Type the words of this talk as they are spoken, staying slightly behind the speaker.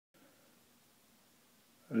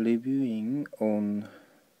reviewing on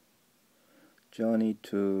journey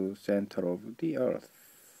to center of the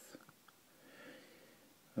Earth.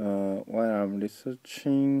 While I'm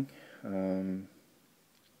researching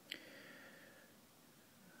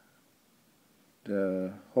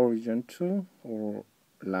the horizontal or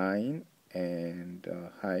line and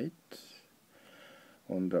height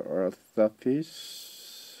on the Earth's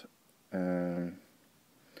surface, I'm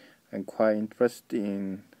quite interested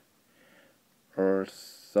in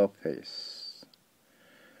Earth's surface,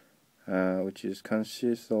 which is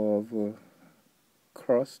consists of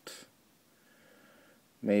crust,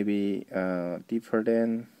 maybe deeper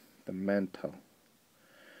than the mantle.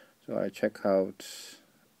 So I check out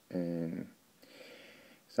in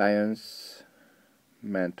Science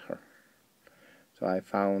Mentor. So I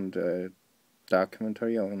found a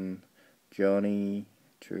documentary on journey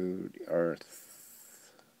to the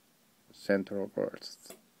Earth, center of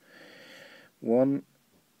Earth. One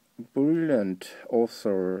brilliant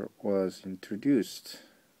author was introduced.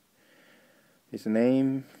 His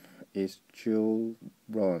name is Jules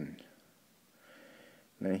Verne,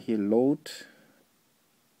 and he wrote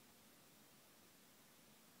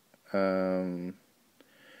around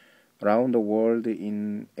the world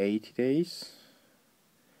in 80 days,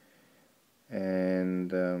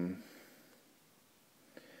 and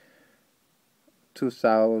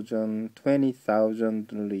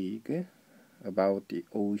 20,000 league about the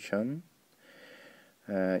ocean,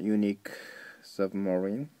 unique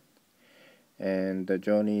submarine, and the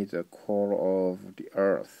journey is the core of the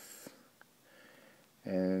Earth.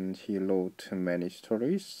 And he wrote many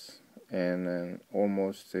stories, and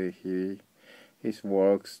almost his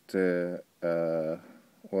works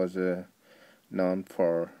was known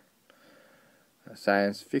for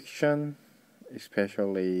science fiction,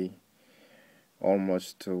 especially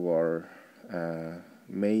almost were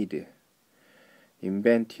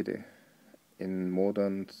invented in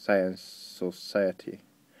modern science society.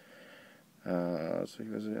 So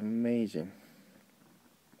it was amazing.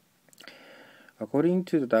 According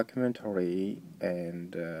to the documentary,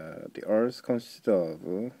 and the Earth consists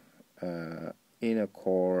of inner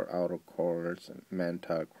core, outer core,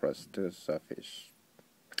 mantle, crust, surface.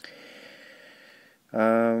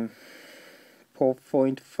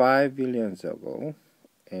 4.5 billion ago,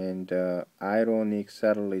 and ironic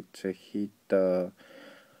satellite hit the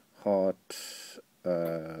hot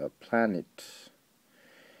planet,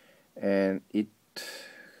 and it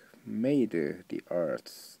made the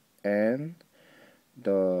Earth, and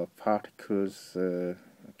the particles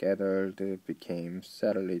gathered became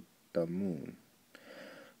satellite the moon.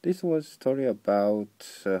 This was a story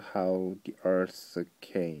about how the Earth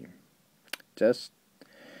came, just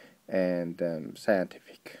and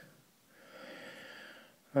scientific.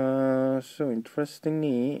 So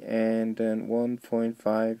interestingly, and then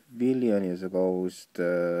 1.5 billion years ago,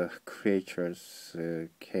 the creatures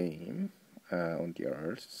came on the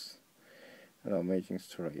Earth. An amazing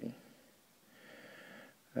story.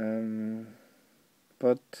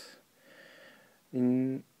 But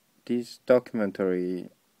in this documentary,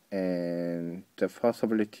 and the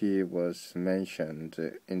possibility was mentioned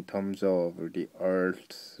in terms of the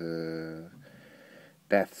Earth's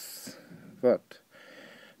deaths, but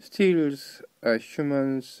still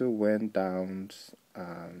humans went down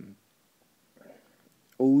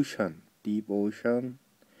ocean, deep ocean,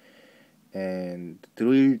 and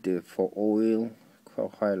drilled for oil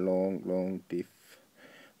quite long deep,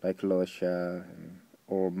 like Russia,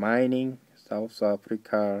 or mining South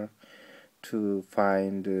Africa to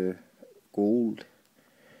find gold,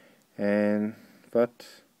 but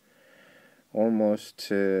almost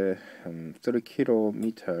 3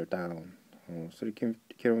 kilometer down, 3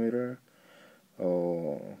 kilometer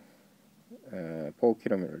or 4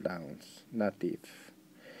 kilometer down, not deep.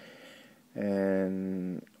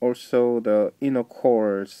 And also the inner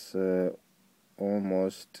cores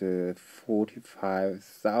almost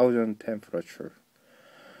 45,000 temperature.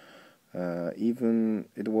 Even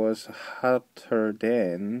it was hotter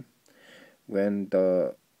than when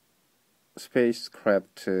the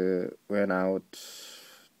spacecraft went out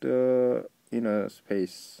the inner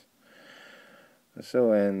space.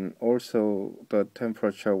 So, and also the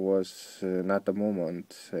temperature was not the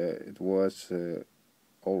moment, it was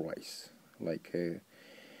always like a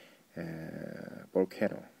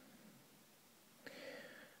volcano.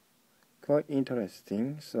 Quite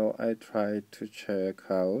interesting. So I tried to check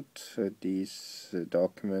out this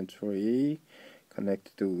documentary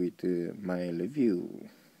connected with my review,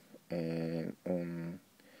 and on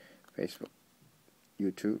Facebook,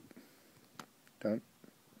 YouTube. Done.